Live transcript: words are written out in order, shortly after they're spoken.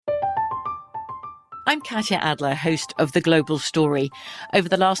I'm Katya Adler, host of The Global Story. Over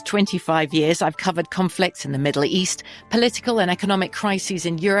the last 25 years, I've covered conflicts in the Middle East, political and economic crises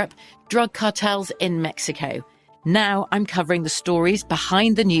in Europe, drug cartels in Mexico. Now I'm covering the stories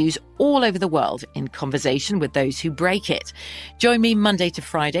behind the news all over the world in conversation with those who break it. Join me Monday to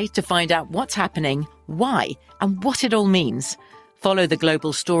Friday to find out what's happening, why, and what it all means. Follow The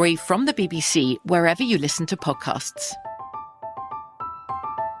Global Story from the BBC wherever you listen to podcasts.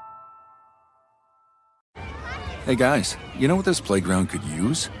 Hey guys, you know what this playground could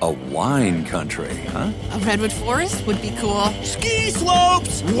use? A wine country, huh? A redwood forest would be cool. Ski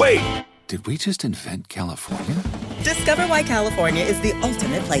slopes! Wait! Did we just invent California? Discover why California is the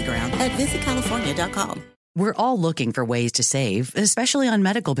ultimate playground at visitcalifornia.com. We're all looking for ways to save, especially on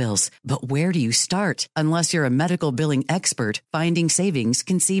medical bills. But where do you start? Unless you're a medical billing expert, finding savings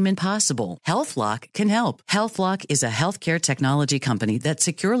can seem impossible. HealthLock can help. HealthLock is a healthcare technology company that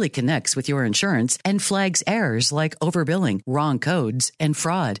securely connects with your insurance and flags errors like overbilling, wrong codes, and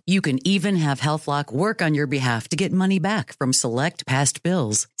fraud. You can even have HealthLock work on your behalf to get money back from select past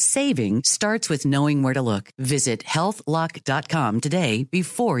bills. Saving starts with knowing where to look. Visit healthlock.com today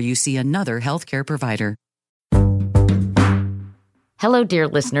before you see another healthcare provider. Hello, dear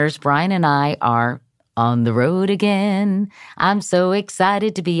listeners. Brian and I are on the road again. I'm so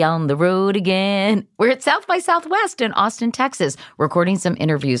excited to be on the road again. We're at South by Southwest in Austin, Texas, recording some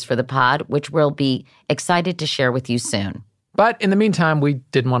interviews for the pod, which we'll be excited to share with you soon. But in the meantime, we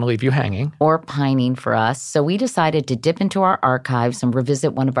didn't want to leave you hanging. Or pining for us, so we decided to dip into our archives and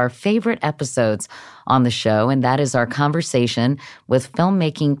revisit one of our favorite episodes on the show, and that is our conversation with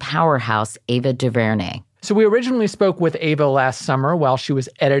filmmaking powerhouse Ava DuVernay. So we originally spoke with Ava last summer while she was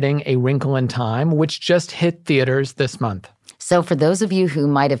editing A Wrinkle in Time, which just hit theaters this month. So for those of you who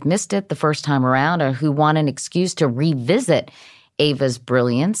might have missed it the first time around or who want an excuse to revisit Ava's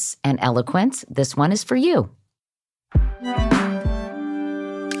brilliance and eloquence, this one is for you.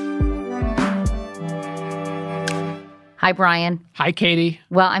 Hi, Brian. Hi, Katie.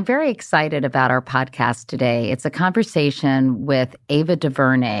 Well, I'm very excited about our podcast today. It's a conversation with Ava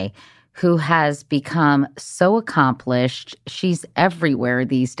DuVernay, who has become so accomplished. She's everywhere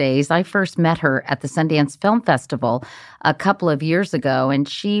these days. I first met her at the Sundance Film Festival a couple of years ago, and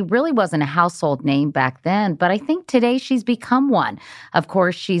she really wasn't a household name back then, but I think today she's become one. Of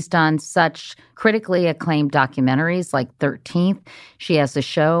course, she's done such critically acclaimed documentaries like 13th. She has a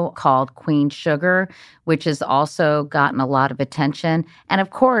show called Queen Sugar, which has also gotten a lot of attention. And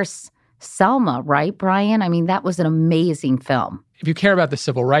of course, Selma, right, Brian? I mean, that was an amazing film. If you care about the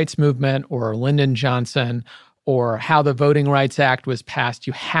civil rights movement or Lyndon Johnson or how the Voting Rights Act was passed,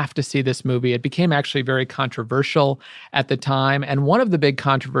 you have to see this movie. It became actually very controversial at the time. And one of the big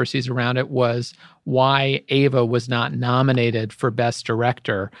controversies around it was why Ava was not nominated for Best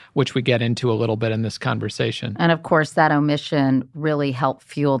Director, which we get into a little bit in this conversation. And of course, that omission really helped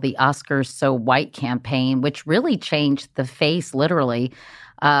fuel the Oscars So White campaign, which really changed the face, literally,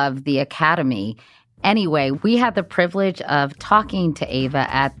 of the Academy. Anyway, we had the privilege of talking to Ava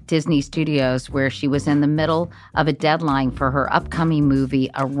at Disney Studios, where she was in the middle of a deadline for her upcoming movie,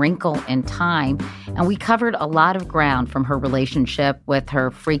 A Wrinkle in Time. And we covered a lot of ground, from her relationship with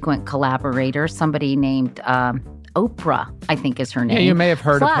her frequent collaborator, somebody named Oprah, I think is her name. Yeah, you may have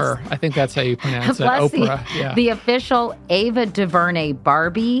heard of her. I think that's how you pronounce it, Oprah. The official Ava DuVernay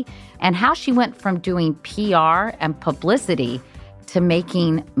Barbie, and how she went from doing PR and publicity to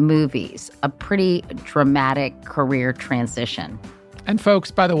making movies, a pretty dramatic career transition. And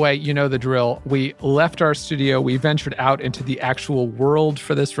folks, by the way, you know the drill. We left our studio, we ventured out into the actual world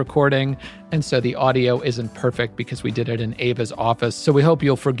for this recording, and so the audio isn't perfect because we did it in Ava's office. So we hope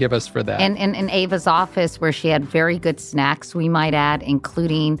you'll forgive us for that. And in Ava's office, where she had very good snacks, we might add,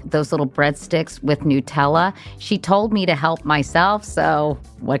 including those little breadsticks with Nutella. She told me to help myself, so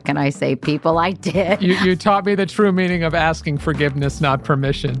what can I say, people? I did. You taught me the true meaning of asking forgiveness, not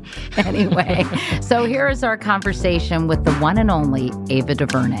permission. Anyway, so here is our conversation with the one and only Ava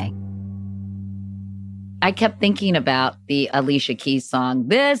DuVernay. I kept thinking about the Alicia Keys song,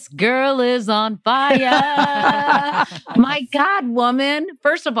 "This Girl Is on Fire." My God, woman.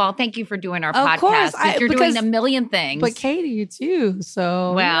 First of all, thank you for doing our podcast. Course, you're doing a million things. But Katie, you too.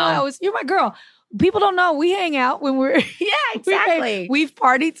 So, well, you're my girl. People don't know we hang out when we're exactly. We've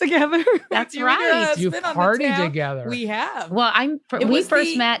partied together. That's right. You've partied together. We have. Well, we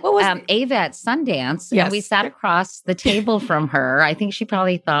first met Ava at Sundance, and we sat across the table from her. I think she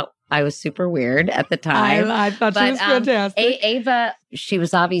probably thought, I was super weird at the time. I thought she was fantastic. Ava, she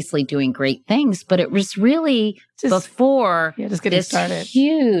was obviously doing great things, but it was really before just getting this started.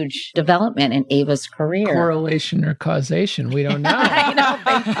 Huge development in Ava's career. Correlation or causation, we don't know. I don't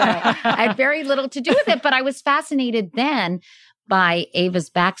think so. I had very little to do with it, but I was fascinated then by Ava's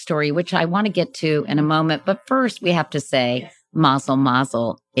backstory, which I want to get to in a moment. But first, we have to say, mazel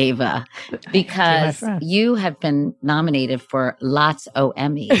mazel, Ava, because you have been nominated for lots of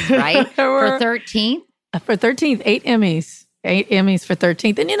Emmys, right? For 13th? For 13th, 8 Emmys. 8 Emmys for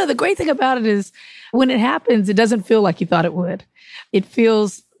 13th. And, the great thing about it is when it happens, it doesn't feel like you thought it would. It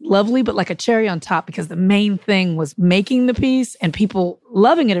feels lovely, but like a cherry on top, because the main thing was making the piece and people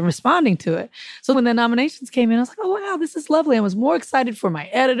loving it and responding to it. So when the nominations came in, I was like, oh, wow, this is lovely. I was more excited for my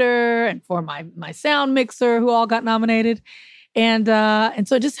editor and for my sound mixer, who all got nominated. And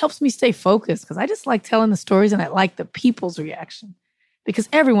so it just helps me stay focused, because I just like telling the stories and I like the people's reaction, because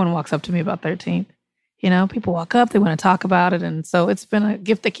everyone walks up to me about 13th. People walk up, they want to talk about it. And so it's been a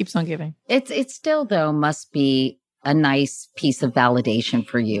gift that keeps on giving. It's still, though, must be a nice piece of validation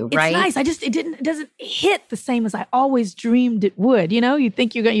for you, right? It's nice. It doesn't hit the same as I always dreamed it would. You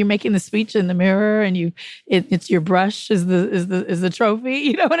think you're making the speech in the mirror, and it's your brush is the trophy.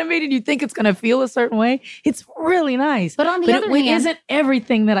 You know what I mean? And you think it's going to feel a certain way. It's really nice. But on the other hand, it isn't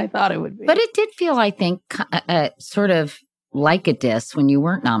everything that I thought it would be. But it did feel, I think, sort of like a diss when you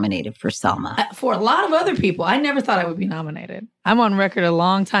weren't nominated for Selma. For a lot of other people, I never thought I would be nominated. I'm on record a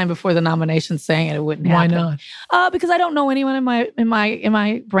long time before the nomination saying it wouldn't happen. Why not? Because I don't know anyone in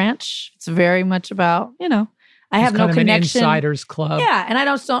my branch. It's very much about, I have no connection. An insiders club. Yeah, and I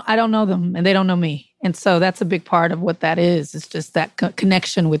don't know them, and they don't know me. And so that's a big part of what that is. It's just that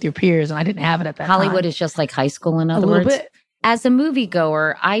connection with your peers, and I didn't have it at that time. Hollywood is just like high school, in other words. A little bit. As a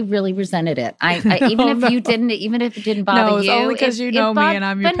moviegoer, I really resented it. Even if it didn't bother you. No, it's only because you know me and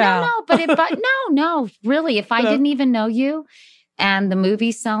I'm your pal. No, really. If I didn't even know you, and the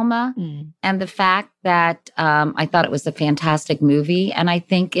movie Selma, and the fact that I thought it was a fantastic movie, and I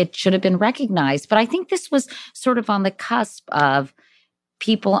think it should have been recognized. But I think this was sort of on the cusp of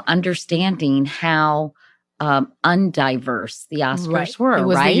people understanding how undiverse the Oscars were. It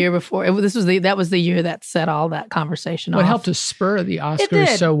was right? the year before. That was the year that set all that conversation off. It helped to spur the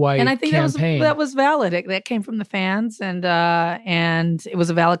Oscars So White and I think campaign. that was valid. That came from the fans, and it was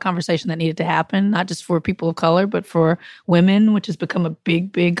a valid conversation that needed to happen, not just for people of color, but for women, which has become a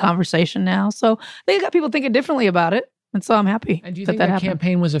big, big conversation now. So they got people thinking differently about it. And so I'm happy. And do you think that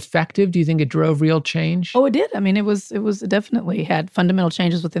campaign was effective? Do you think it drove real change? Oh, it did. I mean, it definitely had fundamental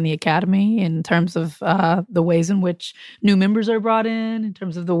changes within the Academy in terms of the ways in which new members are brought in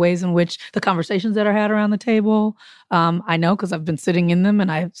terms of the ways in which the conversations that are had around the table. I know because I've been sitting in them, and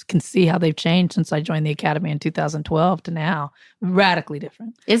I can see how they've changed since I joined the Academy in 2012 to now. Radically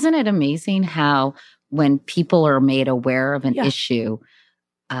different. Isn't it amazing how when people are made aware of an issue,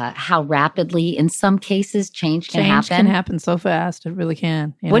 how rapidly, in some cases, change can happen. Change can happen so fast. It really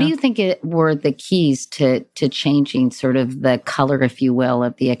can. What do you think were the keys to changing sort of the color, if you will,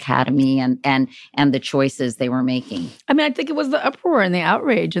 of the Academy and the choices they were making? I mean, I think it was the uproar and the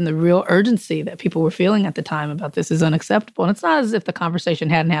outrage and the real urgency that people were feeling at the time about this is unacceptable. And it's not as if the conversation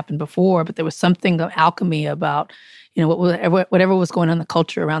hadn't happened before, but there was something of alchemy about whatever was going on in the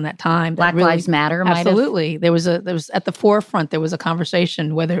culture around that time. Black Lives Matter, absolutely. There was at the forefront. There was a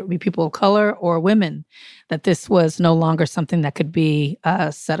conversation, whether it be people of color or women, that this was no longer something that could be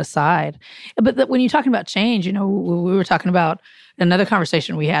set aside. But when you're talking about change, we were talking about another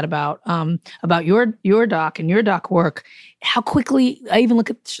conversation we had about your doc and your doc work. How quickly I even look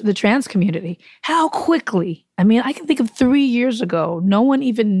at the trans community. How quickly. I mean, I can think of 3 years ago, no one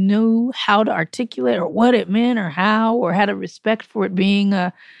even knew how to articulate or what it meant or how, or had a respect for it being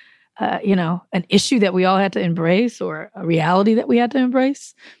an issue that we all had to embrace, or a reality that we had to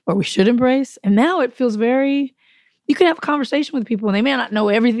embrace, or we should embrace. And now it feels you can have a conversation with people and they may not know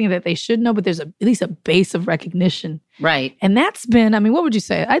everything that they should know, but there's at least a base of recognition. Right. And that's been, what would you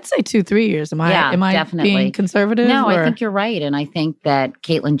say? I'd say 2-3 years. Am I definitely being conservative? No, I think you're right. And I think that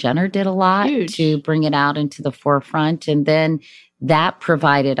Caitlyn Jenner did a lot to bring it out into the forefront. And then that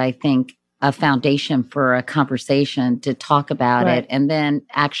provided, I think, a foundation for a conversation to talk about it, and then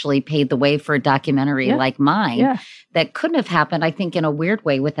actually paved the way for a documentary like mine that couldn't have happened, I think, in a weird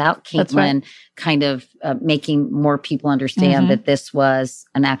way without Caitlyn kind of making more people understand that this was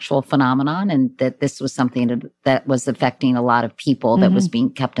an actual phenomenon and that this was something that was affecting a lot of people that was being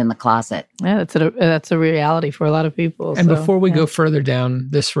kept in the closet. Yeah, that's a reality for a lot of people. And before we go further down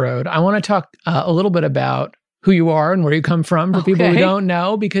this road, I want to talk a little bit about who you are and where you come from for people who don't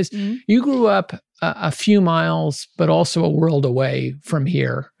know, because you grew up a few miles, but also a world away from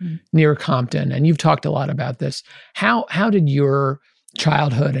here, near Compton. And you've talked a lot about this. How did your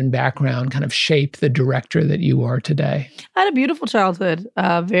childhood and background kind of shape the director that you are today? I had a beautiful childhood,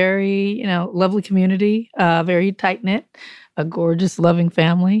 very, lovely community, very tight-knit, a gorgeous, loving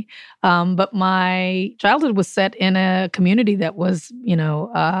family. But my childhood was set in a community that was,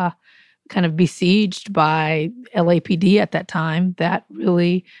 kind of besieged by LAPD at that time that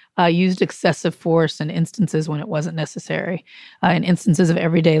really used excessive force in instances when it wasn't necessary. In instances of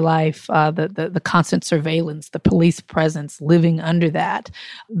everyday life, the constant surveillance, the police presence, living under that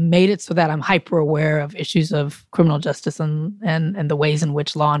made it so that I'm hyper aware of issues of criminal justice and the ways in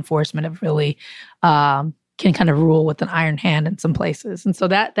which law enforcement have really can kind of rule with an iron hand in some places. And so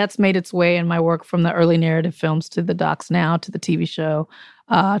that's made its way in my work from the early narrative films to the docs now to the TV show,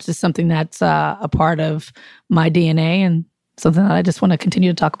 to something that's a part of my DNA and something that I just want to continue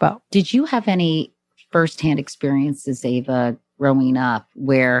to talk about. Did you have any firsthand experiences, Ava, growing up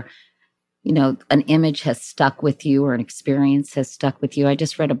where, an image has stuck with you or an experience has stuck with you? I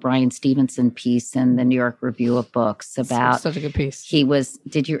just read a Brian Stevenson piece in the New York Review of Books about such a good piece.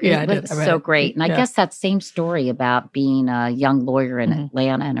 Did you? Yeah, it was so great. And I guess that same story about being a young lawyer in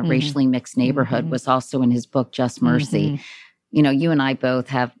Atlanta in a racially mixed neighborhood was also in his book, Just Mercy. You and I both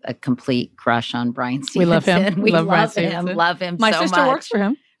have a complete crush on Brian Stevenson. We love him. We love him. Love him My so sister much. works for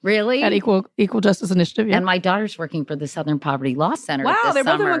him. Really? At Equal Justice Initiative, yeah. And my daughter's working for the Southern Poverty Law Center. Wow, this they're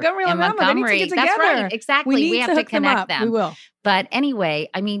both in summer. Montgomery, Alabama. They need to get together. That's right. Exactly. We have to connect them. We will. But anyway,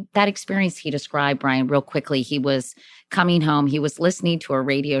 that experience he described, Brian, real quickly, he was coming home. He was listening to a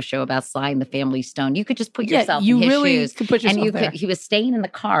radio show about Sly and the Family Stone. You could just put yourself in his shoes. Could put yourself there. He was staying in the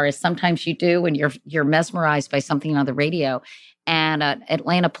car, as sometimes you do when you're mesmerized by something on the radio. And an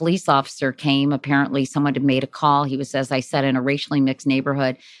Atlanta police officer came. Apparently, someone had made a call. He was, as I said, in a racially mixed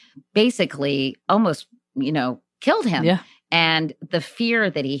neighborhood, basically almost, killed him. Yeah. And the fear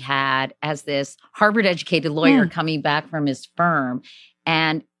that he had as this Harvard-educated lawyer coming back from his firm.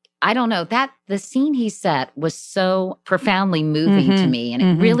 And I don't know, that the scene he set was so profoundly moving to me. And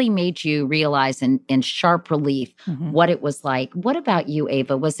it really made you realize in sharp relief what it was like. What about you,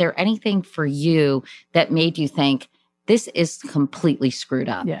 Ava? Was there anything for you that made you think, this is completely screwed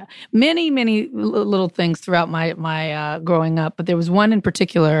up? Yeah. Many, many little things throughout my growing up. But there was one in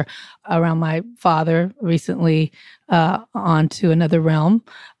particular around my father recently on to another realm,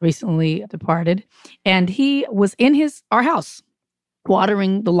 recently departed. And he was in our house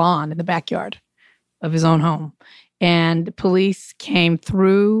watering the lawn in the backyard of his own home. And police came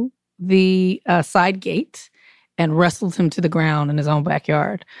through the side gate and wrestled him to the ground in his own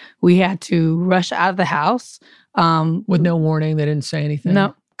backyard. We had to rush out of the house. With no warning, they didn't say anything?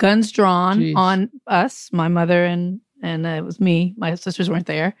 No, guns drawn on us, my mother and it was me. My sisters weren't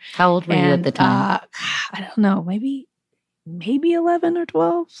there. How old were you at the time? I don't know, maybe 11 or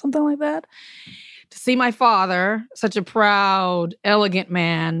 12, something like that. To see my father, such a proud, elegant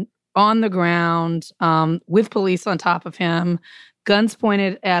man, on the ground with police on top of him, guns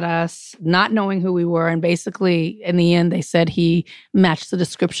pointed at us, not knowing who we were. And basically, in the end, they said he matched the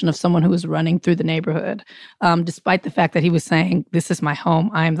description of someone who was running through the neighborhood, despite the fact that he was saying, this is my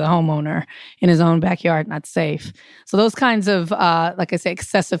home. I am the homeowner in his own backyard, not safe. So those kinds of, like I say,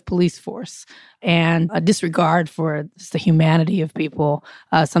 excessive police force and a disregard for just the humanity of people,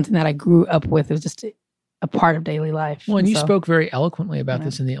 something that I grew up with. It was just a part of daily life. Well, and you spoke very eloquently about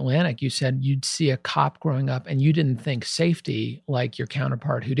this in The Atlantic. You said you'd see a cop growing up and you didn't think safety like your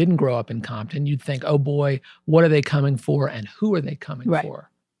counterpart who didn't grow up in Compton. You'd think, oh boy, what are they coming for and who are they coming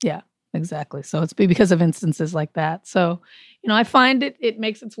for? Yeah, exactly. So it's because of instances like that. So, I find it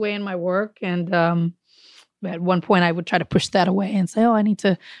makes its way in my work. And at one point I would try to push that away and say, I need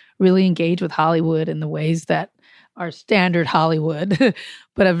to really engage with Hollywood in the ways that are standard Hollywood.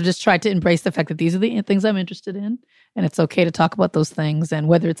 But I've just tried to embrace the fact that these are the things I'm interested in. And it's okay to talk about those things. And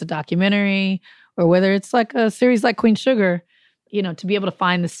whether it's a documentary or whether it's like a series like Queen Sugar, to be able to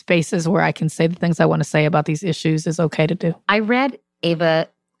find the spaces where I can say the things I want to say about these issues is okay to do. I read, Ava,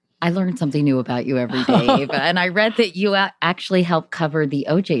 I learned something new about you every day, Ava. And I read that you actually helped cover the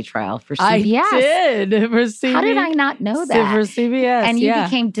OJ trial for CBS. I did, for CBS. How did I not know that? For CBS, And you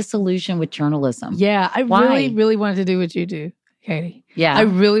became disillusioned with journalism. Yeah, I Why? really, really wanted to do what you do, Katie. Yeah. I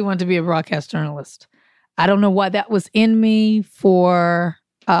really wanted to be a broadcast journalist. I don't know why that was in me for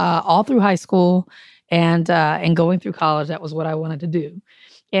all through high school and going through college. That was what I wanted to do.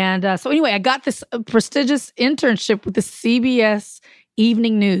 And so anyway, I got this prestigious internship with the CBS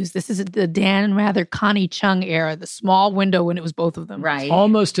Evening News. This is the Dan Rather, Connie Chung era, the small window when it was both of them. Right.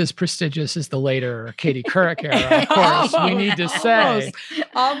 Almost as prestigious as the later Katie Couric era, of course, we need to say.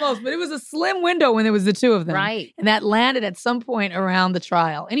 Almost, but it was a slim window when there was the two of them. Right. And that landed at some point around the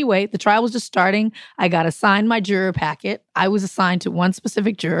trial. Anyway, the trial was just starting. I got assigned my juror packet. I was assigned to one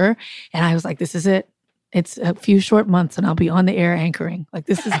specific juror, and I was like, this is it. It's a few short months and I'll be on the air anchoring. Like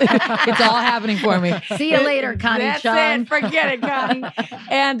this is, it's all happening for me. See you later, Connie Chung. That's it. Forget it, Connie.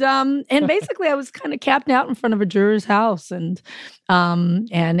 And basically I was kind of capped out in front of a juror's house and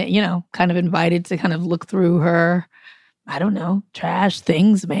you know, kind of invited to kind of look through her, I don't know, trash,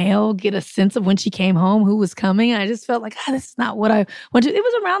 things, mail, get a sense of when she came home, who was coming. And I just felt like, this is not what I want to. It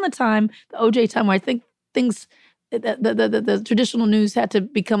was around the time, the OJ time, where I think things, the traditional news had to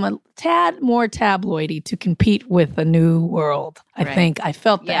become a tad more tabloidy to compete with a new world. I think I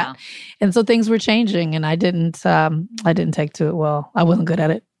felt that, Yeah. and so things were changing, and I didn't take to it well. I wasn't good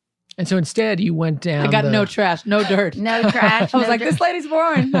at it. And so instead, you went down. I got no trash, no dirt, No trash. I was no like, dirt. this lady's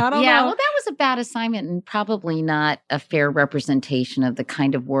boring. I don't Yeah, know. well, that was a bad assignment and probably not a fair representation of the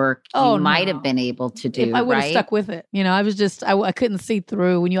kind of work Oh, you might no. have been able to do. If I would have right? stuck with it, you know, I was just I couldn't see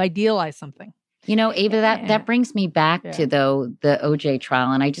through when you idealize something. You know, Ava, Yeah. that brings me back Yeah. to the OJ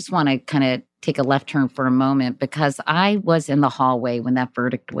trial, and I just want to kind of take a left turn for a moment because I was in the hallway when that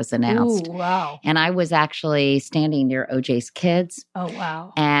verdict was announced, Ooh, wow. and I was actually standing near OJ's kids, Oh,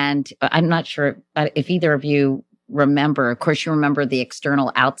 wow. and I'm not sure if either of you remember. Of course, you remember the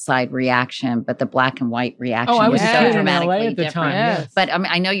external outside reaction, but the black and white reaction Oh, I was was a Yeah. so kid in dramatically LA at the different. time. Yes. Yes. But I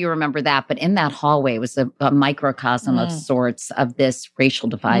mean, I know you remember that, but in that hallway was a microcosm of sorts of this racial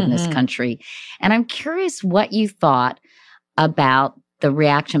divide in this Mhm. country. And I'm curious what you thought about the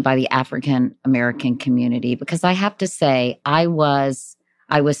reaction by the African American community, because I have to say, I was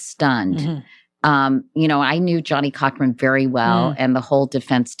stunned. Mhm. You know, I knew Johnny Cochran very well and the whole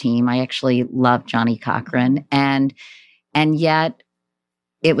defense team. I actually loved Johnny Cochran. And yet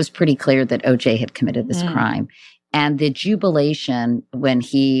it was pretty clear that OJ had committed this crime. And the jubilation when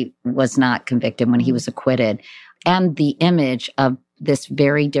he was not convicted, when he was acquitted, and the image of this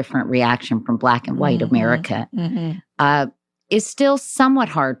very different reaction from Black and white America is still somewhat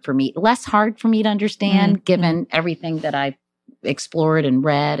hard for me, less hard for me to understand, given everything that I've explored and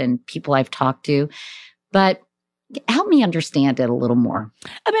read and people I've talked to. But help me understand it a little more.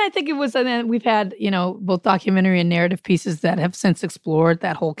 I mean, I think it was, and then we've had, you know, both documentary and narrative pieces that have since explored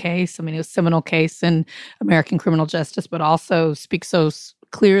that whole case. I mean, it was a seminal case in American criminal justice, but also speaks so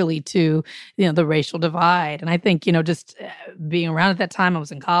clearly to, you know, the racial divide. And I think, you know, just being around at that time, I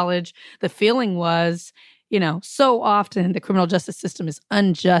was in college, the feeling was, you know, so often the criminal justice system is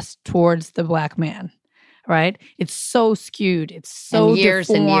unjust towards the Black man. Right? It's so skewed. It's so And years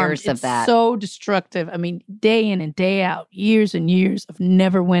and deformed. years of It's that. so destructive. I mean, day in and day out, years and years of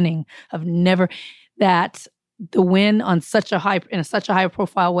never winning, that the win on such a high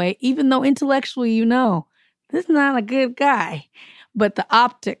profile way, even though intellectually you know this is not a good guy, but the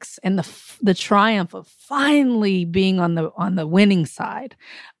optics and the triumph of finally being on the winning side,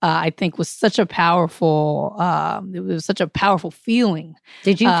 I think was such a powerful. It was such a powerful feeing.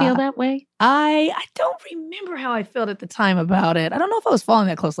 Did you feel that way? I don't remember how I felt at the time about it. I don't know if I was following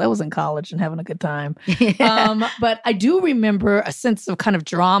that closely. I was in college and having a good time. But I do remember a sense of kind of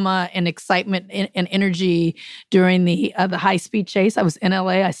drama and excitement and energy during the high-speed chase. I was in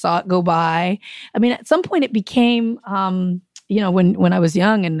LA. I saw it go by. I mean, at some point it became, you know, when I was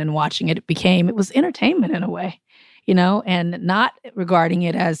young and watching it, it was entertainment in a way. You know, and not regarding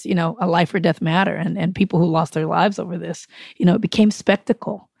it as, you know, a life or death matter and people who lost their lives over this. You know, it became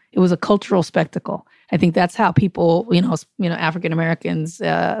spectacle. It was a cultural spectacle. I think that's how people, you know, African Americans,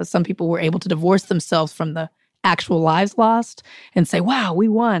 some people were able to divorce themselves from the actual lives lost and say, wow, we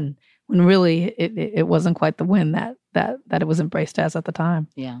won, when really it wasn't quite the win that it was embraced as at the time.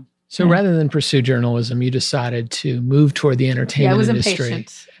 Yeah. So rather than pursue journalism, you decided to move toward the entertainment I was industry. impatient.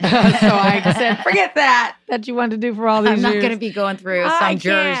 So I said, forget that you wanted to do for all these I'm not years. going to be going through I some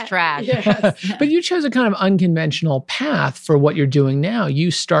juror's can't. trash. Yes. But you chose a kind of unconventional path for what you're doing now.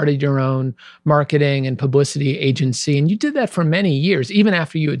 You started your own marketing and publicity agency, and you did that for many years, even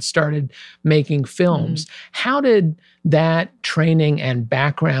after you had started making films. How did that training and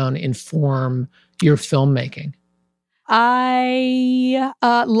background inform your filmmaking? I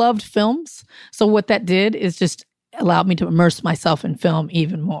loved films. So what that did is just allowed me to immerse myself in film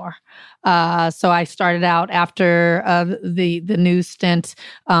even more. So I started out after the news stint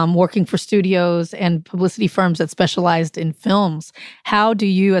working for studios and publicity firms that specialized in films. How do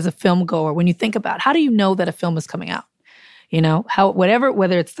you, as a film goer, when you think about how do you know that a film is coming out?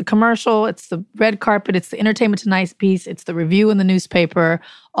 Whether it's the commercial, it's the red carpet, it's the Entertainment Tonight piece, it's the review in the newspaper,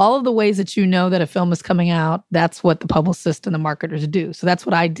 all of the ways that you know that a film is coming out, that's what the publicists and the marketers do. So that's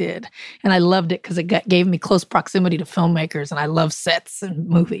what I did. And I loved it because it gave me close proximity to filmmakers, and I love sets and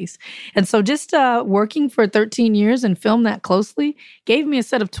movies. And so just working for 13 years and film that closely gave me a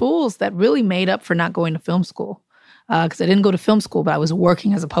set of tools that really made up for not going to film school. Because I didn't go to film school, but I was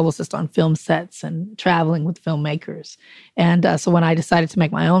working as a publicist on film sets and traveling with filmmakers. And so when I decided to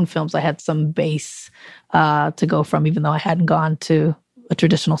make my own films, I had some base to go from, even though I hadn't gone to a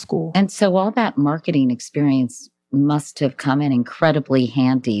traditional school. And so all that marketing experience must have come in incredibly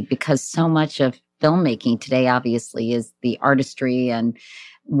handy, because so much of filmmaking today obviously is the artistry and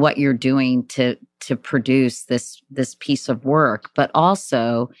what you're doing to produce this piece of work, but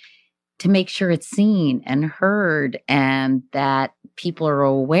also to make sure it's seen and heard and that people are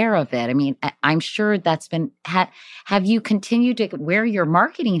aware of it. I mean, I'm sure that's been, have you continued to wear your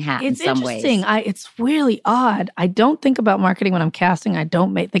marketing hat in some ways? It's interesting. It's really odd. I don't think about marketing when I'm casting. I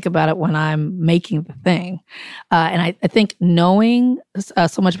don't think about it when I'm making the thing. And I think knowing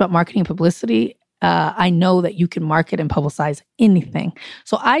so much about marketing and publicity, I know that you can market and publicize anything.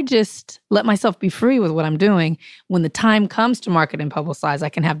 So I just let myself be free with what I'm doing. When the time comes to market and publicize, I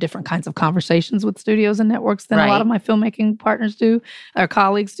can have different kinds of conversations with studios and networks than a lot of my filmmaking partners do, or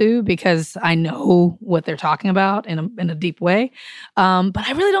colleagues do, because I know what they're talking about in a deep way. But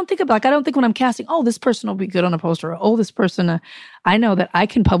I really don't think about, I don't think when I'm casting, oh, this person will be good on a poster, or oh, this person, I know that I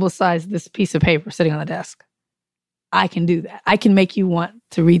can publicize this piece of paper sitting on the desk. I can do that. I can make you want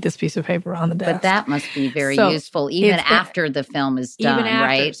to read this piece of paper on the desk. But that must be very useful, even after the film is done,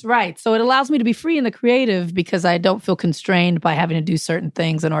 right? Right. So it allows me to be free in the creative because I don't feel constrained by having to do certain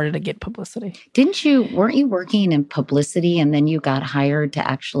things in order to get publicity. Weren't you working in publicity and then you got hired to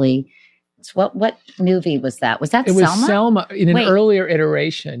actually... What movie was that? Was that Selma? It was Selma. In an earlier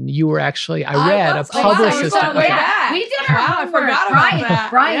iteration, you were actually, I read, a publicist. We did our homework. I forgot about that.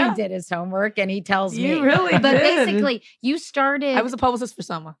 Brian did his homework, and he tells me. You really But did. basically, you started... I was a publicist for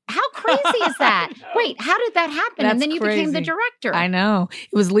Selma. How crazy is that? Wait, how did that happen? That's and then you crazy. became the director. I know.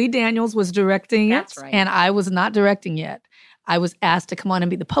 It was Lee Daniels was directing it. That's right. And I was not directing yet. I was asked to come on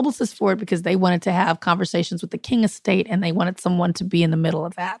and be the publicist for it because they wanted to have conversations with the King estate and they wanted someone to be in the middle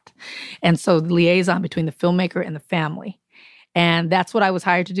of that. And so the liaison between the filmmaker and the family. And that's what I was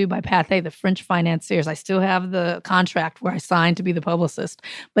hired to do by Pathé, the French financiers. I still have the contract where I signed to be the publicist,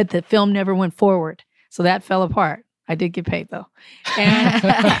 but the film never went forward. So that fell apart. I did get paid though.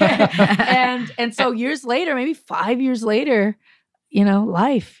 And so years later, maybe 5 years later,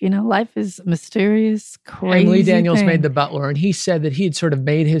 life is mysterious, crazy. And Lee Daniels thing. made The Butler, and he said that he had sort of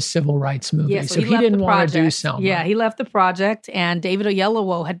made his civil rights movie. Yeah, so he didn't want to do Selma. Yeah, he left the project, and David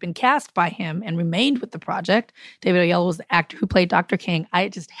Oyelowo had been cast by him and remained with the project. David Oyelowo was the actor who played Dr. King. I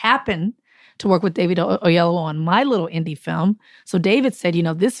just happened to work with David Oyelowo on my little indie film. So David said,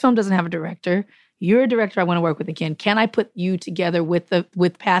 this film doesn't have a director. You're a director I want to work with again. Can I put you together with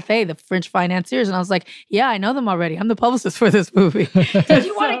Pathé, the French financiers? And I was like, yeah, I know them already. I'm the publicist for this movie. Did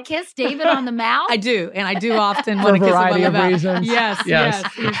you want to kiss David on the mouth? I do. And I do often want to kiss him on the mouth. Reasons.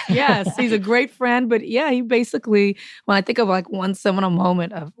 Yes. He's a great friend. But yeah, he basically, when I think of like one seminal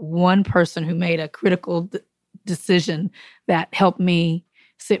moment of one person who made a critical decision that helped me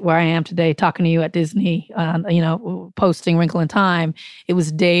sit where I am today, talking to you at Disney, posting Wrinkle in Time. It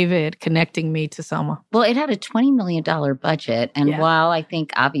was David connecting me to Selma. Well, it had a $20 million budget. And while I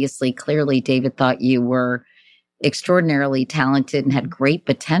think obviously, clearly, David thought you were extraordinarily talented and had great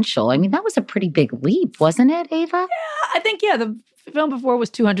potential, I mean, that was a pretty big leap, wasn't it, Ava? Yeah, I think, the film before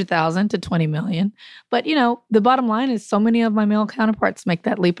was $200,000 to $20 million. But, the bottom line is so many of my male counterparts make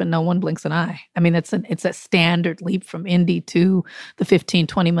that leap and no one blinks an eye. I mean, it's a standard leap from indie to the 15,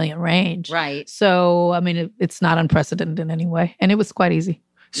 20 million range. Right. So, I mean, it's not unprecedented in any way. And it was quite easy.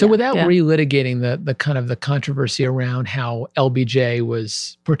 So without relitigating the kind of the controversy around how LBJ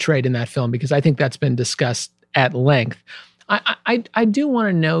was portrayed in that film, because I think that's been discussed at length, I do want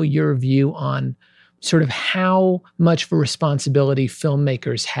to know your view on sort of how much of a responsibility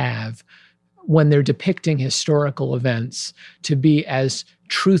filmmakers have when they're depicting historical events to be as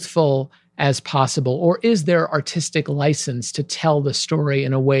truthful as possible, or is there artistic license to tell the story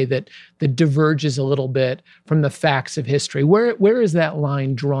in a way that diverges a little bit from the facts of history? Where is that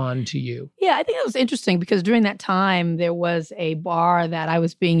line drawn to you? Yeah, I think it was interesting because during that time, there was a bar that I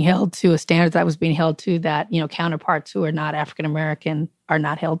was being held to, a standard that I was being held to that, counterparts who are not African-American are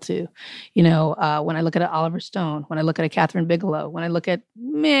not held to. When I look at Oliver Stone, when I look at a Catherine Bigelow, when I look at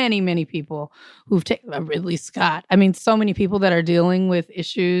many, many people who've taken Ridley Scott. I mean, so many people that are dealing with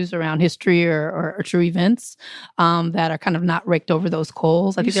issues around history or true events that are kind of not raked over those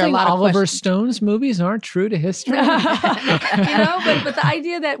coals. I think there are a lot of Oliver Stone's movies aren't true to history. But the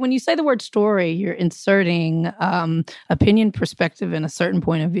idea that when you say the word story, you're inserting opinion, perspective, and a certain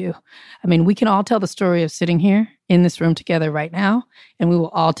point of view. I mean, we can all tell the story of sitting here in this room together right now, and we will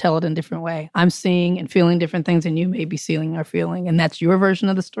all tell it in a different way. I'm seeing and feeling different things than you may be seeing or feeling, and that's your version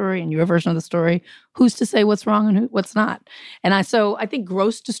of the story and your version of the story. Who's to say what's wrong and what's not? And I think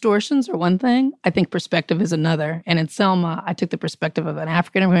gross distortions are one thing. I think perspective is another. And in Selma, I took the perspective of an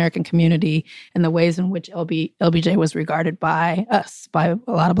African-American community and the ways in which LBJ was regarded by us, by a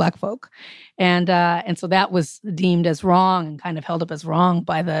lot of Black folk. And so that was deemed as wrong and kind of held up as wrong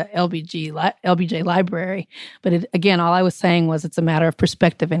by the LBJ library. But again, all I was saying was it's a matter of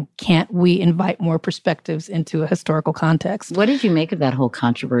perspective, and can't we invite more perspectives into a historical context? What did you make of that whole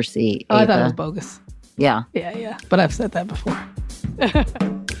controversy, Oh, Ava? I thought it was bogus. Yeah. Yeah. But I've said that before.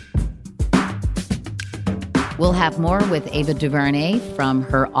 We'll have more with Ava DuVernay from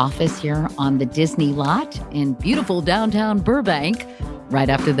her office here on the Disney lot in beautiful downtown Burbank right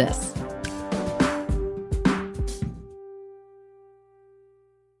after this.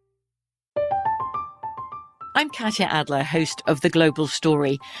 I'm Katya Adler, host of The Global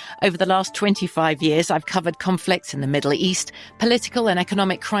Story. Over the last 25 years, I've covered conflicts in the Middle East, political and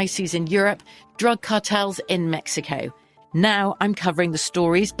economic crises in Europe, drug cartels in Mexico. Now I'm covering the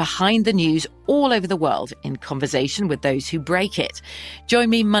stories behind the news all over the world in conversation with those who break it. Join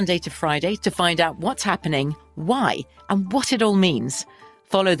me Monday to Friday to find out what's happening, why, and what it all means.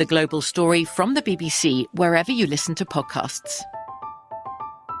 Follow The Global Story from the BBC wherever you listen to podcasts.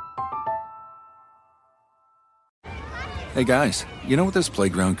 Hey guys, you know what this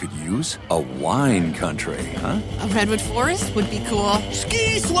playground could use? A wine country, huh? A redwood forest would be cool.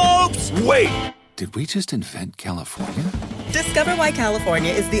 Ski slopes! Wait! Did we just invent California? Discover why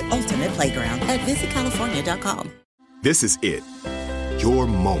California is the ultimate playground at visitcalifornia.com. This is it. Your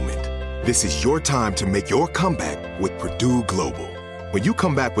moment. This is your time to make your comeback with Purdue Global. When you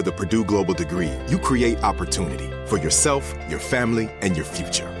come back with a Purdue Global degree, you create opportunity for yourself, your family, and your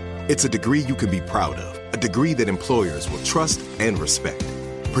future. It's a degree you can be proud of. A degree that employers will trust and respect.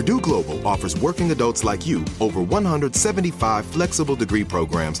 Purdue Global offers working adults like you over 175 flexible degree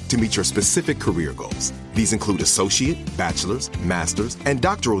programs to meet your specific career goals. These include associate, bachelor's, master's, and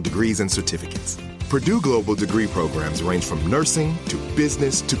doctoral degrees and certificates. Purdue Global degree programs range from nursing to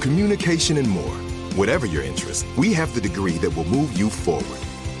business to communication and more. Whatever your interest, we have the degree that will move you forward.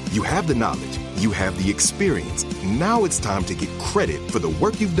 You have the knowledge, you have the experience. Now it's time to get credit for the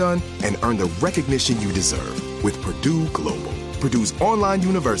work you've done and earn the recognition you deserve with Purdue Global, Purdue's online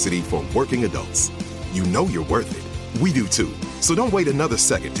university for working adults. You know you're worth it. We do too. So don't wait another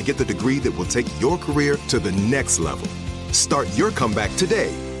second to get the degree that will take your career to the next level. Start your comeback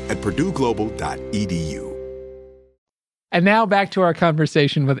today at purdueglobal.edu. And now back to our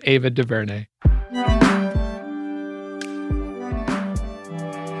conversation with Ava DuVernay.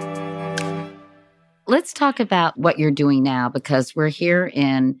 Let's talk about what you're doing now, because we're here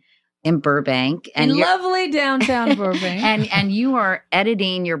in Burbank, and in lovely downtown Burbank, and you are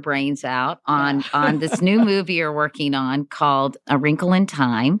editing your brains out on this new movie you're working on called A Wrinkle in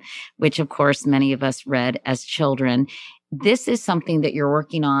Time, which of course many of us read as children. This is something that you're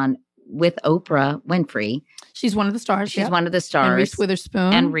working on with Oprah Winfrey. She's one of the stars. She's one of the stars. And Reese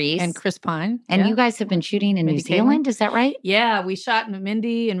Witherspoon. And Reese. And Chris Pine. And you guys have been shooting in New Zealand, is that right? Yeah, we shot in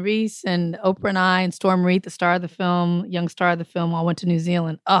Mindy and Reese and Oprah and I and Storm Reed, the star of the film, young star of the film, all went to New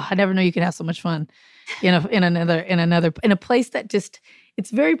Zealand. Oh, I never knew you could have so much fun in a place that just,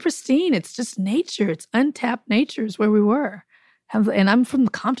 it's very pristine. It's just nature. It's untapped nature is where we were. And I'm from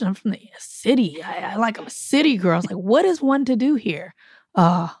Compton. I'm from the city. I'm a city girl. I was like, what is one to do here?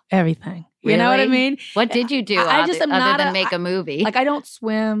 Oh, everything. Really? You know what I mean? What did you do other than make a movie? I don't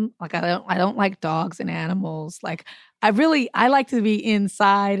swim. I don't like dogs and animals. I like to be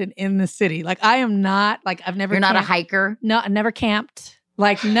inside and in the city. I am not, I've never. You're not a hiker? No, I never camped.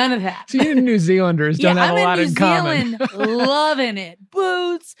 None of that. So you New Zealanders don't have a lot in common. I'm in New Zealand, loving it.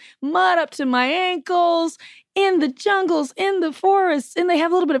 Boots, mud up to my ankles, in the jungles, in the forests, and they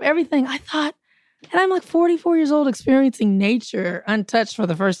have a little bit of everything. I thought, and I'm 44 years old experiencing nature untouched for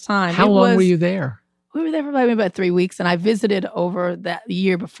the first time. How long were you there? We were there for about 3 weeks, and I visited over that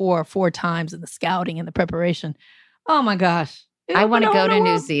year before 4 times in the scouting and the preparation. Oh my gosh. I want to go to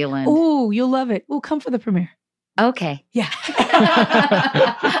New Zealand. Ooh, you'll love it. Ooh, come for the premiere. Okay. Yeah.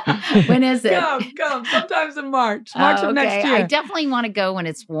 When is it? Come. Sometimes in March. March of next year. I definitely want to go when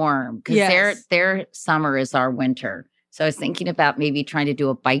it's warm because their summer is our winter. So I was thinking about maybe trying to do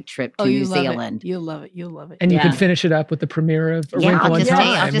a bike trip to New Zealand. You'll love it. And you could finish it up with the premiere of A Wrinkle in Time.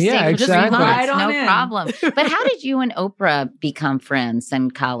 I'll just stay for 3 months. No problem. But how did you and Oprah become friends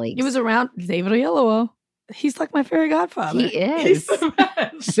and colleagues? He was around David Oyelowo. He's like my fairy godfather. He is.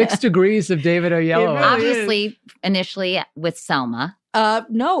 6 Degrees of David Oyelowo. Really Obviously, initially with Selma.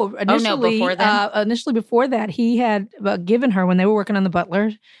 No, initially, before that? Initially before that, he had given her, when they were working on The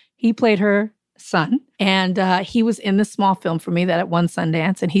Butler, he played her son. And he was in this small film for me that at one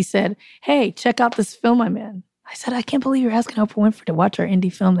Sundance. And he said, hey, check out this film I'm in. I said, I can't believe you're asking Oprah Winfrey to watch our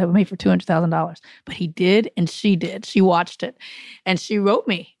indie film that we made for $200,000. But he did, and she did. She watched it. And she wrote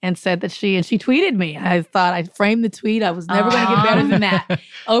me and said that she tweeted me. I thought I framed the tweet. I was never going to get better than that.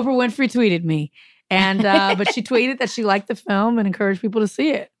 Oprah Winfrey tweeted me. And but she tweeted that she liked the film and encouraged people to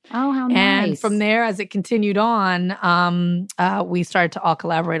see it. Oh, how nice. And from there, as it continued on, we started to all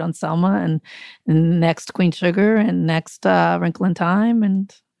collaborate on Selma and next Queen Sugar and next Wrinkle in Time.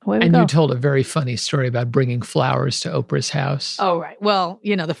 And away we go. You told a very funny story about bringing flowers to Oprah's house. Oh, right. Well,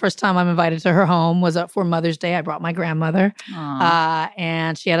 the first time I'm invited to her home was for Mother's Day. I brought my grandmother.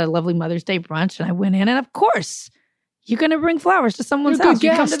 And she had a lovely Mother's Day brunch. And I went in, and of course, you're going to bring flowers to someone's house.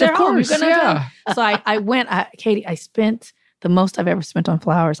 You come to their home. So I went, Katie, I spent the most I've ever spent on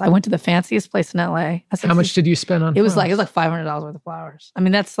flowers. I went to the fanciest place in LA. How much did you spend on flowers? It was like $500 worth of flowers. I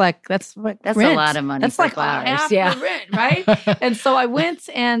mean, that's rent. A lot of money. That's for like flowers. Half the rent, right? And so I went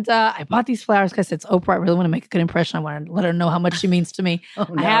and I bought these flowers because it's Oprah. I really want to make a good impression. I want to let her know how much she means to me.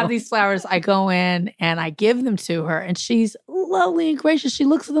 I have these flowers. I go in and I give them to her, and she's lovely and gracious. She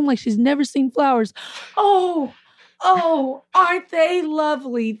looks at them like she's never seen flowers. Oh, aren't they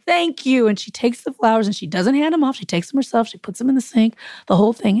lovely? Thank you. And she takes the flowers and she doesn't hand them off. She takes them herself. She puts them in the sink, the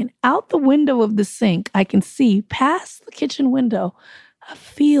whole thing. And out the window of the sink, I can see past the kitchen window a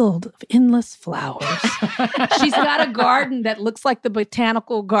field of endless flowers. She's got a garden that looks like the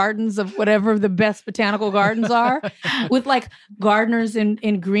botanical gardens of whatever the best botanical gardens are, with like gardeners in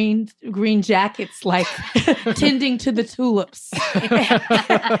green jackets, like tending to the tulips.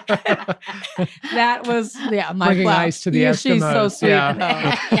 That was my bringing ice to the Eskimos. She's so sweet.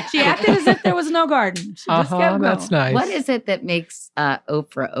 Yeah. She acted as if there was no garden. She just kept going. That's nice. What is it that makes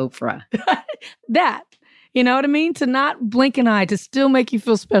Oprah? That. You know what I mean? To not blink an eye, to still make you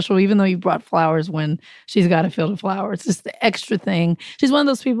feel special, even though you brought flowers when she's got a field of flowers. It's just the extra thing. She's one of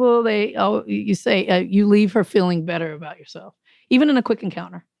those people, you say, you leave her feeling better about yourself, even in a quick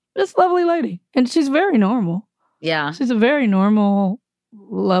encounter. This lovely lady. And she's very normal. Yeah. She's a very normal,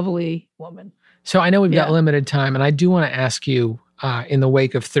 lovely woman. So I know we've got limited time, and I do want to ask you, in the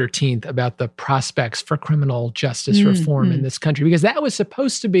wake of 13th, about the prospects for criminal justice reform in this country, because that was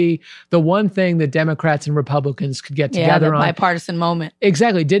supposed to be the one thing that Democrats and Republicans could get together on. Bipartisan moment.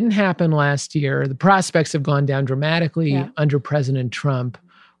 Exactly. Didn't happen last year. The prospects have gone down dramatically under President Trump.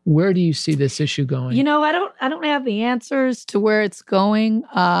 Where do you see this issue going? I don't have the answers to where it's going,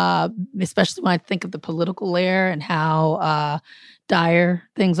 especially when I think of the political layer and how dire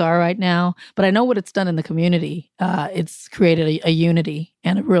things are right now. But I know what it's done in the community. It's created a unity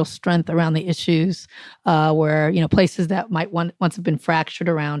and a real strength around the issues where, places that might once have been fractured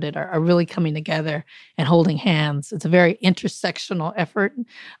around it are really coming together and holding hands. It's a very intersectional effort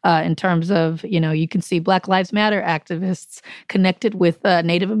in terms of, you can see Black Lives Matter activists connected with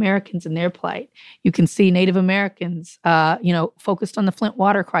Native Americans and their plight. You can see Native Americans, focused on the Flint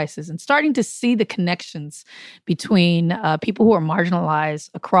water crisis and starting to see the connections between people who are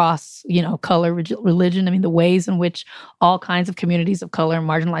marginalized across, color, religion. I mean, the ways in which all kinds of communities of color and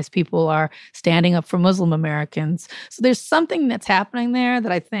marginalized people are standing up for Muslim Americans. So there's something that's happening there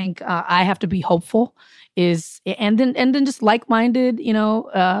that I think I have to be hopeful and then just like-minded,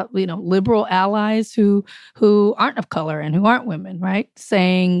 liberal allies who aren't of color and who aren't women, right?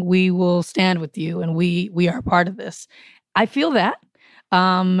 Saying we will stand with you and we are a part of this. I feel that.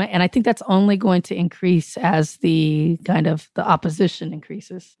 And I think that's only going to increase as the opposition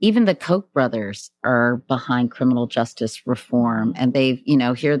increases. Even the Koch brothers are behind criminal justice reform. And they've,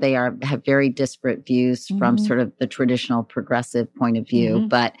 here they have very disparate views from sort of the traditional progressive point of view.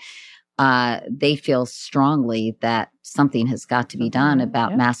 But they feel strongly that something has got to be done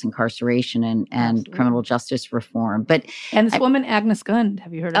about mass incarceration and criminal justice reform. And this woman, Agnes Gunn,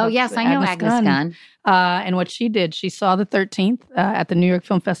 have you heard of her? Oh, yes, I know Agnes Gunn. And what she did, she saw the 13th at the New York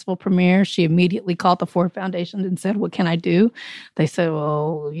Film Festival premiere. She immediately called the Ford Foundation and said, what can I do? They said,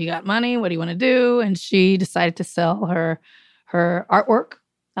 well, you got money. What do you want to do? And she decided to sell her artwork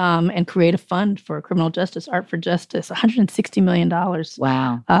and create a fund for criminal justice, Art for Justice, $160 million.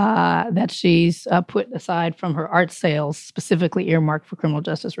 Wow. That she's put aside from her art sales, specifically earmarked for criminal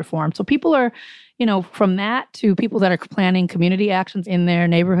justice reform. So people are, from that to people that are planning community actions in their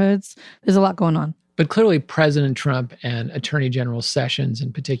neighborhoods, there's a lot going on. But clearly President Trump and Attorney General Sessions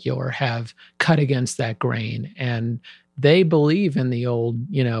in particular have cut against that grain, and they believe in the old,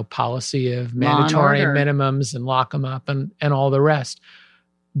 policy of mandatory minimums and lock them up and all the rest.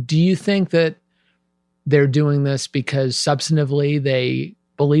 Do you think that they're doing this because substantively they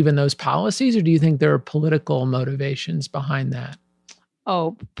believe in those policies, or do you think there are political motivations behind that?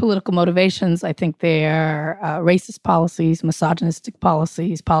 Oh, political motivations. I think they're racist policies, misogynistic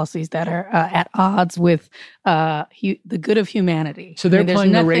policies that are at odds with the good of humanity. So they're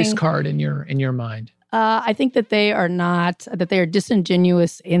playing the race card in your mind. I think that they are not, that they are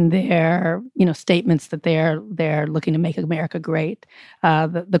disingenuous in their, statements that they're looking to make America great.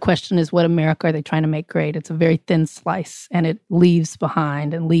 The question is, what America are they trying to make great? It's a very thin slice, and it leaves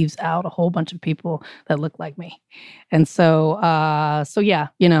behind and leaves out a whole bunch of people that look like me. And so yeah,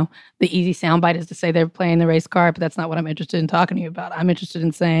 the easy soundbite is to say they're playing the race card, but that's not what I'm interested in talking to you about. I'm interested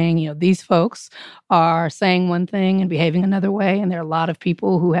in saying, these folks are saying one thing and behaving another way, and there are a lot of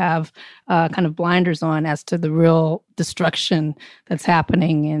people who have kind of blinders on as to the real destruction that's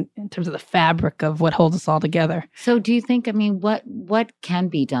happening in terms of the fabric of what holds us all together. So do you think, what can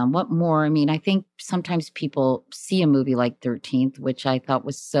be done? What more? I think sometimes people see a movie like 13th, which I thought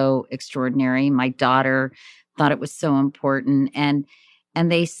was so extraordinary. My daughter thought it was so important. And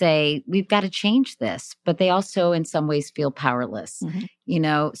they say, we've got to change this. But they also, in some ways, feel powerless.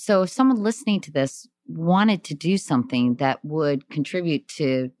 Mm-hmm. So if someone listening to this wanted to do something that would contribute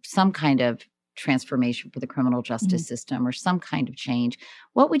to some kind of transformation for the criminal justice system or some kind of change,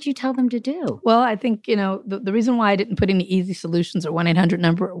 what would you tell them to do? Well, I think, the reason why I didn't put any easy solutions or 1-800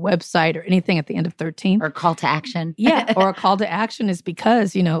 number or website or anything at the end of 13. Or call to action. Yeah, or a call to action is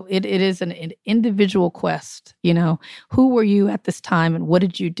because, it is an individual quest. Who were you at this time and what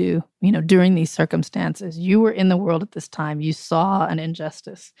did you do, during these circumstances? You were in the world at this time. You saw an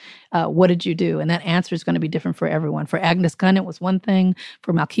injustice. What did you do? And that answer is going to be different for everyone. For Agnes Gunn, it was one thing.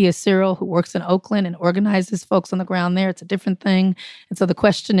 For Malkia Cyril, who works in Oakland and organizes folks on the ground there, it's a different thing. And so the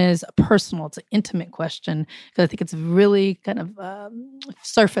question is personal. It's an intimate question, because I think it's really kind of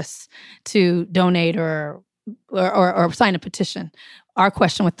surface to donate or sign a petition. Our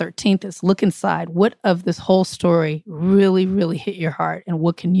question with 13th is look inside. What of this whole story really, really hit your heart? And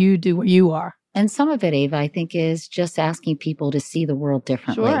what can you do where you are? And some of it, Ava, I think, is just asking people to see the world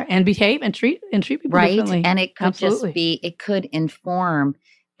differently. Sure, and behave and treat people differently. And it could it could inform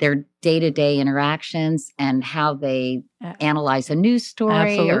their day-to-day interactions and how they analyze a news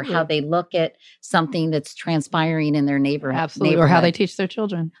story or how they look at something that's transpiring in their neighborhood. Or how they teach their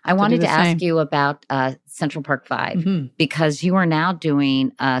children. I wanted to ask you about Central Park 5 because you are now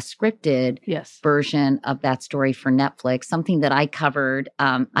doing a scripted version of that story for Netflix, something that I covered.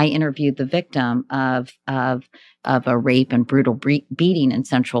 I interviewed the victim of a rape and brutal beating in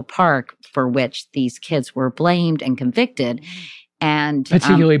Central Park, for which these kids were blamed and convicted. And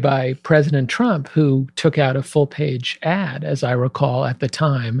particularly by President Trump, who took out a full-page ad, as I recall, at the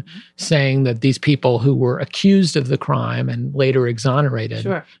time, saying that these people who were accused of the crime and later exonerated.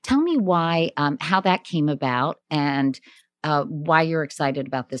 Sure. Tell me why, how that came about, and why you're excited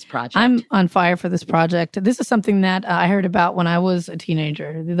about this project. I'm on fire for this project. This is something that I heard about when I was a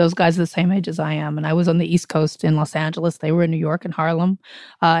teenager. Those guys are the same age as I am. And I was on the East Coast in Los Angeles. They were in New York and Harlem.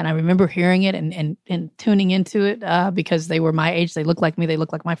 And I remember hearing it and tuning into it because they were my age. They looked like me. They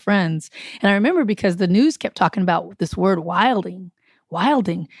looked like my friends. And I remember because the news kept talking about this word wilding.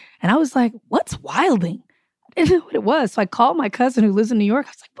 And I was like, what's wilding? I didn't know what it was. So I called my cousin who lives in New York. I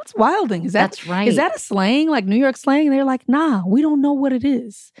was like, what's wilding? That's right. Is that a slang, like New York slang? And they're like, nah, we don't know what it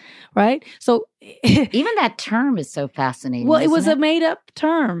is. Right? So even that term is so fascinating. Well, it was a made up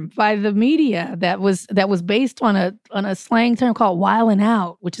term by the media that was based on a slang term called wilding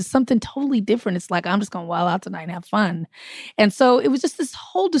out, which is something totally different. It's like, I'm just going to wild out tonight and have fun. And so it was just this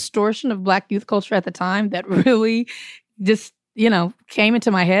whole distortion of Black youth culture at the time that really just came into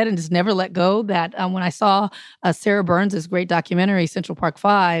my head and just never let go. That when I saw Sarah Burns' great documentary, Central Park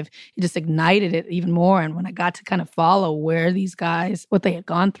 5, it just ignited it even more. And when I got to kind of follow where these guys, what they had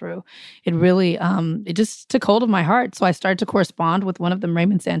gone through, it really, it just took hold of my heart. So I started to correspond with one of them,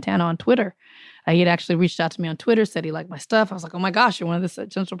 Raymond Santana, on Twitter. He had actually reached out to me on Twitter, said he liked my stuff. I was like, oh my gosh, you're one of this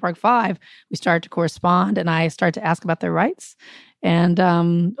at Central Park 5. We started to correspond, and I started to ask about their rights. And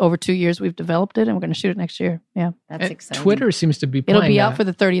over 2 years, we've developed it, and we're going to shoot it next year. Yeah. That's exciting. Twitter seems to be playing It'll be out for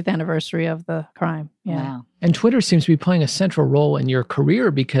the 30th anniversary of the crime. Yeah. Wow. And Twitter seems to be playing a central role in your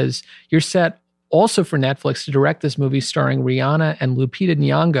career because you're set also for Netflix to direct this movie starring Rihanna and Lupita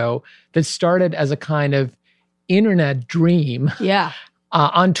Nyong'o that started as a kind of internet dream. Yeah.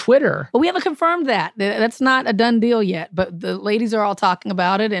 On Twitter. But we haven't confirmed that. That's not a done deal yet. But the ladies are all talking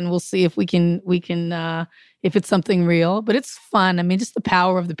about it, and we'll see if we can if it's something real. But it's fun. I mean, just the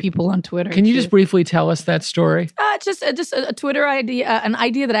power of the people on Twitter. Can you just briefly tell us that story? Just a Twitter idea, an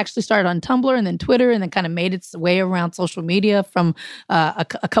idea that actually started on Tumblr and then Twitter, and then kind of made its way around social media from a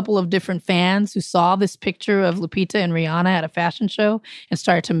couple of different fans who saw this picture of Lupita and Rihanna at a fashion show and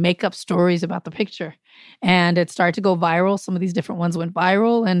started to make up stories about the picture. And it started to go viral. Some of these different ones went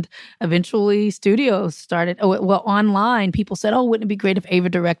viral, and eventually studios started. Online, people said, "Oh, wouldn't it be great if Ava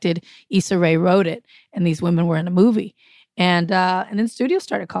directed? Issa Rae wrote it, and these women were in a movie." And then studios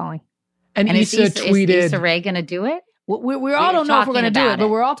started calling. And Issa tweeted, "Is Issa Rae going to do it?" We all don't know if we're going to do it, but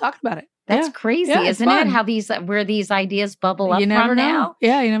we're all talking about it. That's crazy, isn't it? How where these ideas bubble up you never from know. now.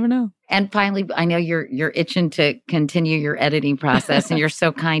 Yeah, you never know. And finally, I know you're itching to continue your editing process, and you're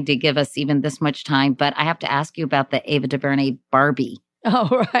so kind to give us even this much time. But I have to ask you about the Ava DuVernay Barbie.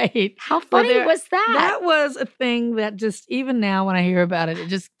 Oh, right. How funny was that? That was a thing that just, even now when I hear about it, it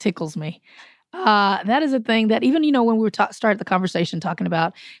just tickles me. That is a thing that even, when we started the conversation talking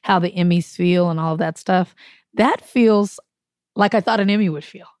about how the Emmys feel and all of that stuff, that feels like I thought an Emmy would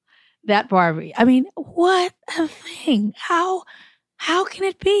feel. That Barbie. I mean, what a thing. How can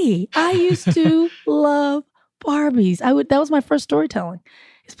it be? I used to love Barbies. That was my first storytelling.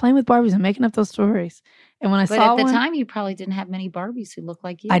 Is playing with Barbies and making up those stories. And when I saw at the time, you probably didn't have many Barbies who looked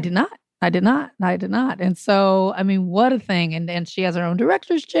like you. I did not. And so, I mean, what a thing. And she has her own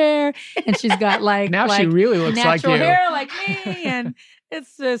director's chair, and she's got she really looks like you. Natural hair like me. And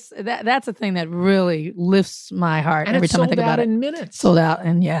it's just, that's a thing that really lifts my heart and every time I think about it. And it's sold out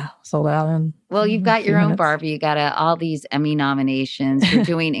in minutes. Sold out in Well, you've got your own Barbie. You got all these Emmy nominations. You're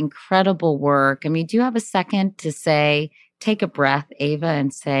doing incredible work. I mean, do you have a second to take a breath, Ava,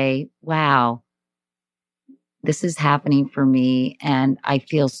 and say, wow, this is happening for me, and I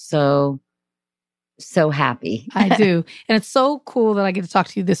feel so happy. I do. And it's so cool that I get to talk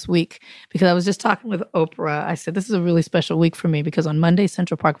to you this week, because I was just talking with Oprah. I said, this is a really special week for me because on Monday,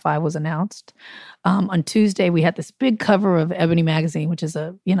 Central Park 5 was announced. On Tuesday, we had this big cover of Ebony Magazine, which is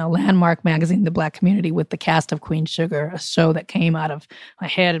a, landmark magazine in the Black community, with the cast of Queen Sugar, a show that came out of my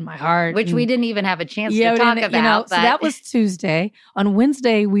head and my heart. Which we didn't even have a chance to talk about. So that was Tuesday. On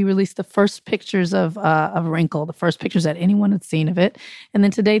Wednesday, we released the first pictures of Wrinkle, the first pictures that anyone had seen of it. And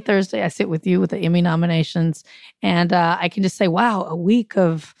then today, Thursday, I sit with you with the Emmy nominations. And I can just say, wow, a week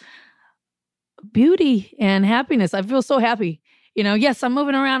of beauty and happiness. I feel so happy. Yes, I'm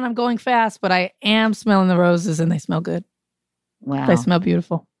moving around, I'm going fast, but I am smelling the roses, and they smell good. Wow. They smell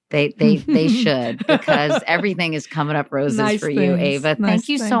beautiful. They should, because everything is coming up roses for you, Ava. Thank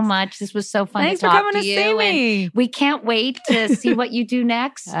you so much. This was so fun to talk to you. Thanks for coming to see me. And we can't wait to see what you do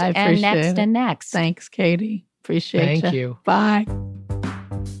next and next. Thanks, Katie. Appreciate it. Thank you. Bye.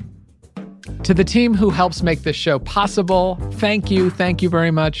 To the team who helps make this show possible, thank you very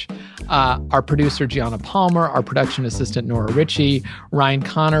much. Our producer, Gianna Palmer, our production assistant, Nora Ritchie, Ryan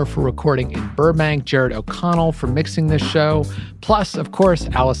Connor for recording in Burbank, Jared O'Connell for mixing this show, plus, of course,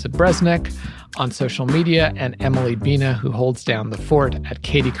 Allison Bresnick on social media, and Emily Bina, who holds down the fort at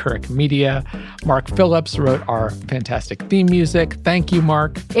Katie Couric Media. Mark Phillips wrote our fantastic theme music. Thank you,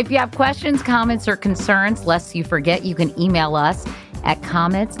 Mark. If you have questions, comments, or concerns, lest you forget, you can email us at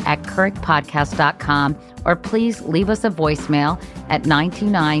comments@couricpodcast.com, or please leave us a voicemail at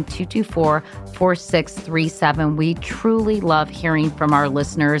 929-224-4637. We truly love hearing from our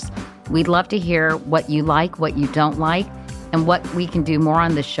listeners. We'd love to hear what you like, what you don't like, and what we can do more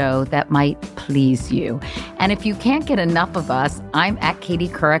on the show that might please you. And if you can't get enough of us, I'm at Katie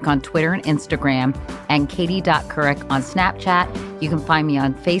Couric on Twitter and Instagram, and Katie.Couric on Snapchat. You can find me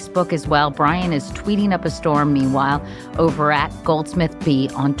on Facebook as well. Brian is tweeting up a storm, meanwhile, over at Goldsmith B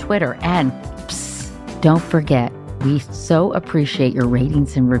on Twitter. And don't forget, we so appreciate your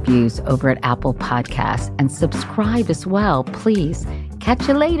ratings and reviews over at Apple Podcasts. And subscribe as well, please. Catch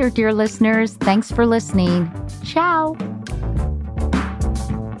you later, dear listeners. Thanks for listening. Ciao.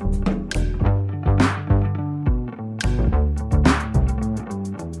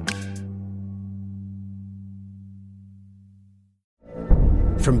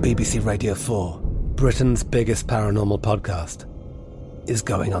 From BBC Radio 4, Britain's biggest paranormal podcast is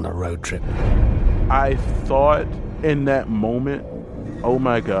going on a road trip. I thought in that moment, oh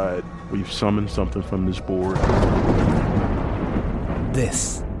my God, we've summoned something from this board.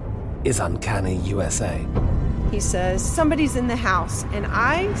 This is Uncanny USA. He says, somebody's in the house, and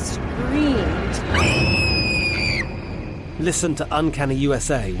I screamed. Listen to Uncanny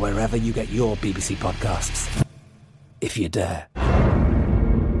USA wherever you get your BBC podcasts, if you dare.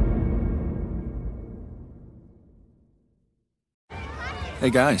 Hey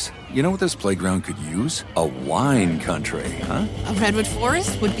guys, you know what this playground could use? A wine country, huh? A redwood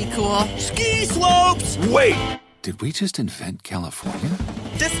forest would be cool. Ski slopes! Wait! Did we just invent California?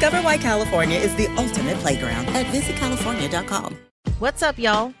 Discover why California is the ultimate playground at visitcalifornia.com. What's up,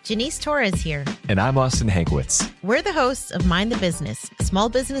 y'all? Janice Torres here. And I'm Austin Hankwitz. We're the hosts of Mind the Business, Small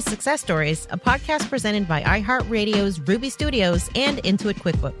Business Success Stories, a podcast presented by iHeartRadio's Ruby Studios and Intuit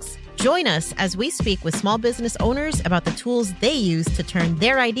QuickBooks. Join us as we speak with small business owners about the tools they use to turn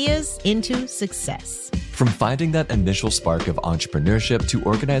their ideas into success. From finding that initial spark of entrepreneurship to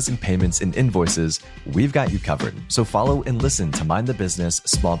organizing payments and invoices, we've got you covered. So follow and listen to Mind the Business,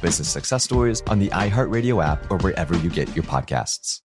 Small Business Success Stories on the iHeartRadio app or wherever you get your podcasts.